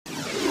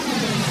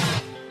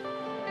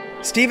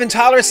Steven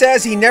Tyler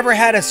says he never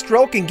had a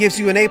stroke and gives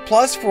you an A+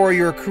 for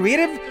your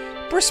creative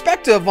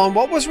perspective on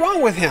what was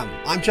wrong with him.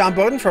 I'm John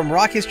Bowden from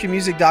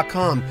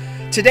rockhistorymusic.com.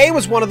 Today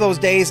was one of those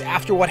days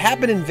after what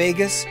happened in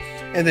Vegas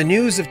and the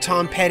news of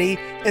Tom Petty,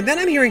 and then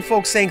I'm hearing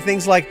folks saying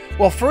things like,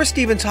 well, first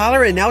Steven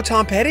Tyler and now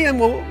Tom Petty, and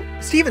well,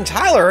 Steven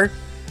Tyler,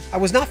 I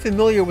was not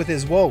familiar with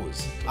his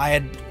woes. I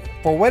had,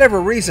 for whatever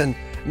reason,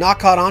 not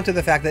caught on to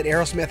the fact that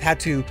Aerosmith had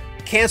to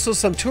cancel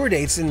some tour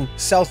dates in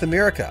South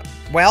America.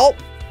 Well,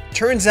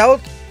 turns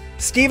out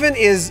Steven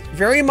is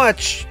very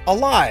much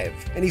alive,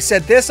 and he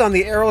said this on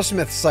the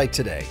Aerosmith site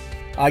today.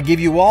 I give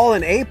you all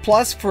an A+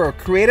 for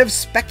creative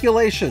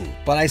speculation,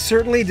 but I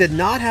certainly did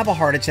not have a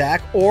heart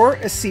attack or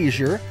a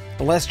seizure,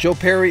 unless Joe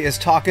Perry is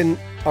talking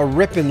a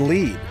rippin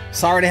lead.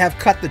 Sorry to have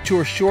cut the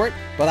tour short,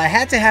 but I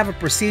had to have a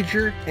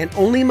procedure and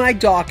only my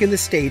doc in the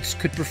States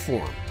could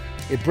perform.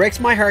 It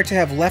breaks my heart to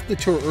have left the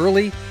tour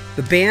early.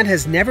 The band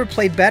has never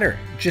played better.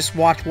 Just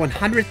watch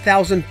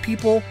 100,000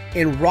 people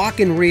in Rock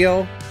in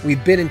Rio.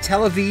 We've been in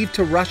Tel Aviv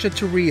to Russia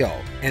to Rio,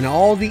 and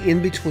all the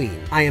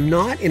in-between. I am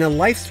not in a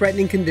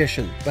life-threatening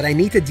condition, but I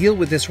need to deal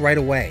with this right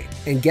away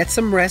and get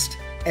some rest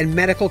and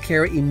medical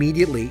care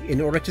immediately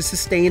in order to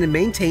sustain and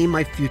maintain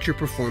my future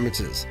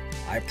performances.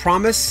 I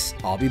promise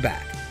I'll be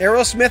back.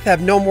 Aerosmith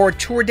have no more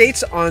tour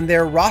dates on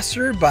their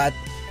roster, but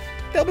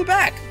they'll be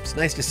back. It's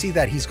nice to see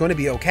that he's going to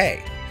be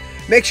okay.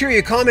 Make sure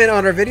you comment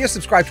on our video,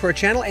 subscribe to our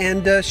channel,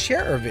 and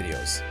share our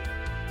videos.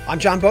 I'm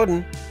John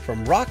Bowden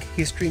from Rock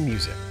History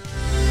Music.